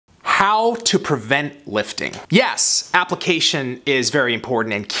how to prevent lifting. Yes, application is very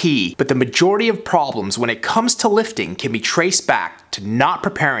important and key, but the majority of problems when it comes to lifting can be traced back to not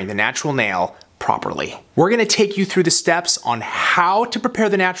preparing the natural nail properly. We're gonna take you through the steps on how to prepare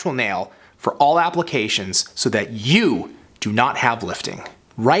the natural nail for all applications so that you do not have lifting.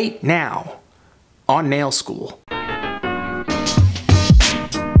 Right now on Nail School.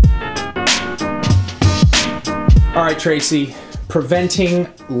 All right, Tracy, preventing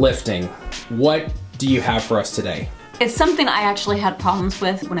lifting. What do you have for us today? It's something I actually had problems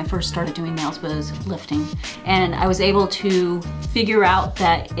with when I first started doing nails, was lifting. And I was able to figure out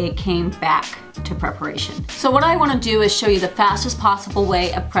that it came back to preparation. So what I want to do is show you the fastest possible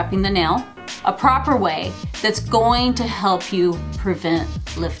way of prepping the nail, a proper way that's going to help you prevent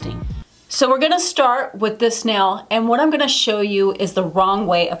lifting. So we're going to start with this nail, and what I'm going to show you is the wrong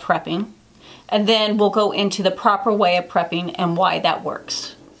way of prepping. And then we'll go into the proper way of prepping and why that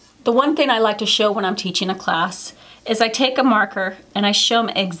works. The one thing I like to show when I'm teaching a class is I take a marker and I show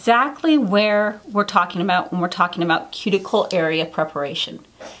them exactly where we're talking about when we're talking about cuticle area preparation.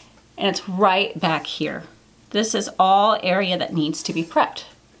 And it's right back here. This is all area that needs to be prepped.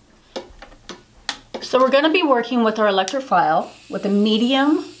 So we're going to be working with our electric file with a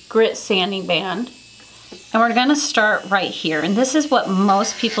medium grit sanding band. And we're gonna start right here. And this is what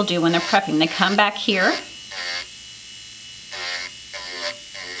most people do when they're prepping. They come back here.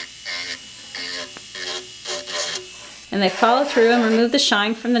 And they follow through and remove the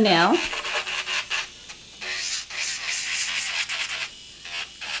shine from the nail.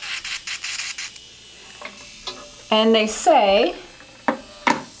 And they say,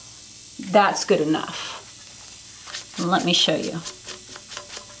 that's good enough. And let me show you.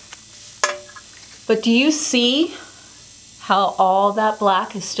 But do you see how all that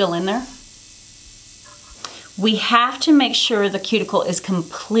black is still in there? We have to make sure the cuticle is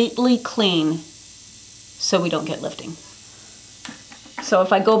completely clean so we don't get lifting. So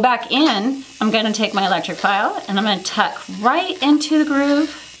if I go back in, I'm going to take my electric file and I'm going to tuck right into the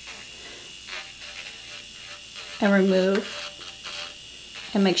groove and remove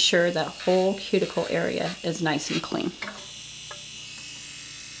and make sure that whole cuticle area is nice and clean.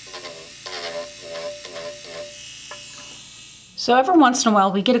 So every once in a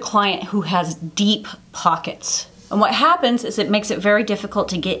while we get a client who has deep pockets. And what happens is it makes it very difficult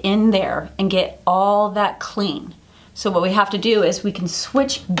to get in there and get all that clean. So what we have to do is we can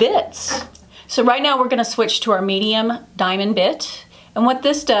switch bits. So right now we're going to switch to our medium diamond bit. And what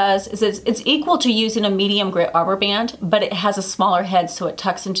this does is it's equal to using a medium grit arbor band, but it has a smaller head so it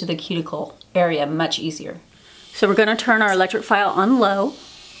tucks into the cuticle area much easier. So we're going to turn our electric file on low.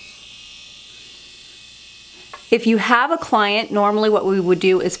 If you have a client, normally what we would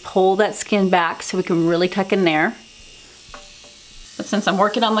do is pull that skin back so we can really tuck in there. But since I'm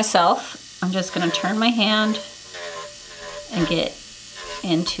working on myself, I'm just going to turn my hand and get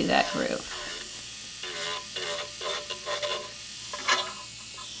into that groove.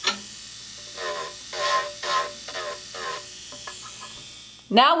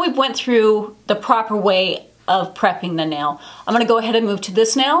 Now we've went through the proper way of prepping the nail. I'm going to go ahead and move to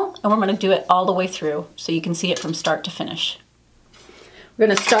this nail, and we're going to do it all the way through so you can see it from start to finish. We're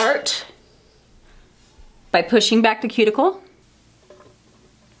going to start by pushing back the cuticle.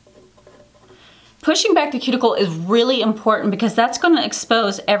 Pushing back the cuticle is really important because that's going to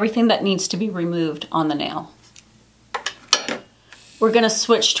expose everything that needs to be removed on the nail. We're going to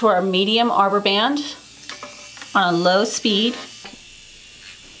switch to our medium arbor band on a low speed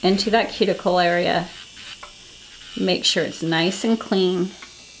into that cuticle area. Make sure it's nice and clean.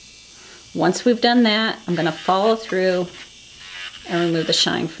 Once we've done that, I'm going to follow through and remove the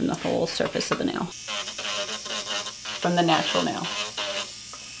shine from the whole surface of the nail, from the natural nail.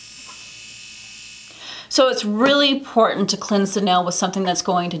 So it's really important to cleanse the nail with something that's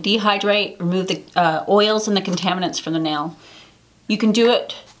going to dehydrate, remove the oils and the contaminants from the nail. You can do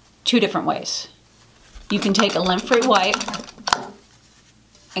it two different ways. You can take a lint-free wipe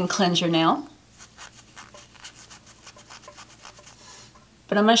and cleanse your nail.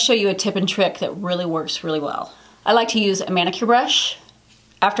 But I'm going to show you a tip and trick that really works really well. I like to use a manicure brush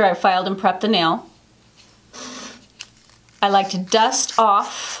after I've filed and prepped the nail. I like to dust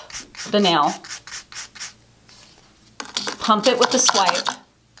off the nail, pump it with a swipe,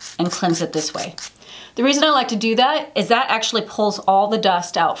 and cleanse it this way. The reason I like to do that is that actually pulls all the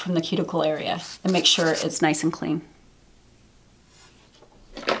dust out from the cuticle area and makes sure it's nice and clean.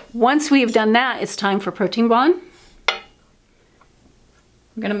 Once we have done that, it's time for protein bond.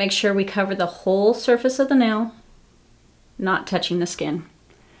 We're going to make sure we cover the whole surface of the nail, not touching the skin.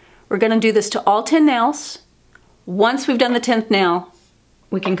 We're going to do this to all 10 nails. Once we've done the 10th nail,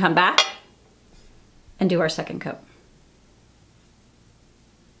 we can come back and do our second coat.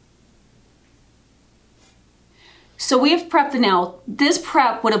 So we have prepped the nail. This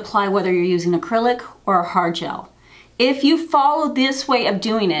prep would apply whether you're using acrylic or a hard gel. If you follow this way of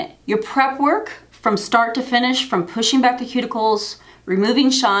doing it, your prep work from start to finish, from pushing back the cuticles,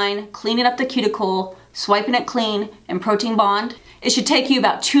 removing shine, cleaning up the cuticle, swiping it clean, and protein bond, it should take you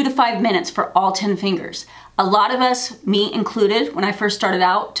about 2 to 5 minutes for all 10 fingers. A lot of us, me included, when I first started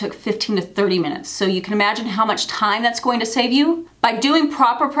out, took 15 to 30 minutes. So you can imagine how much time that's going to save you. By doing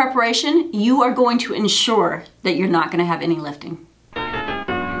proper preparation, you are going to ensure that you're not going to have any lifting.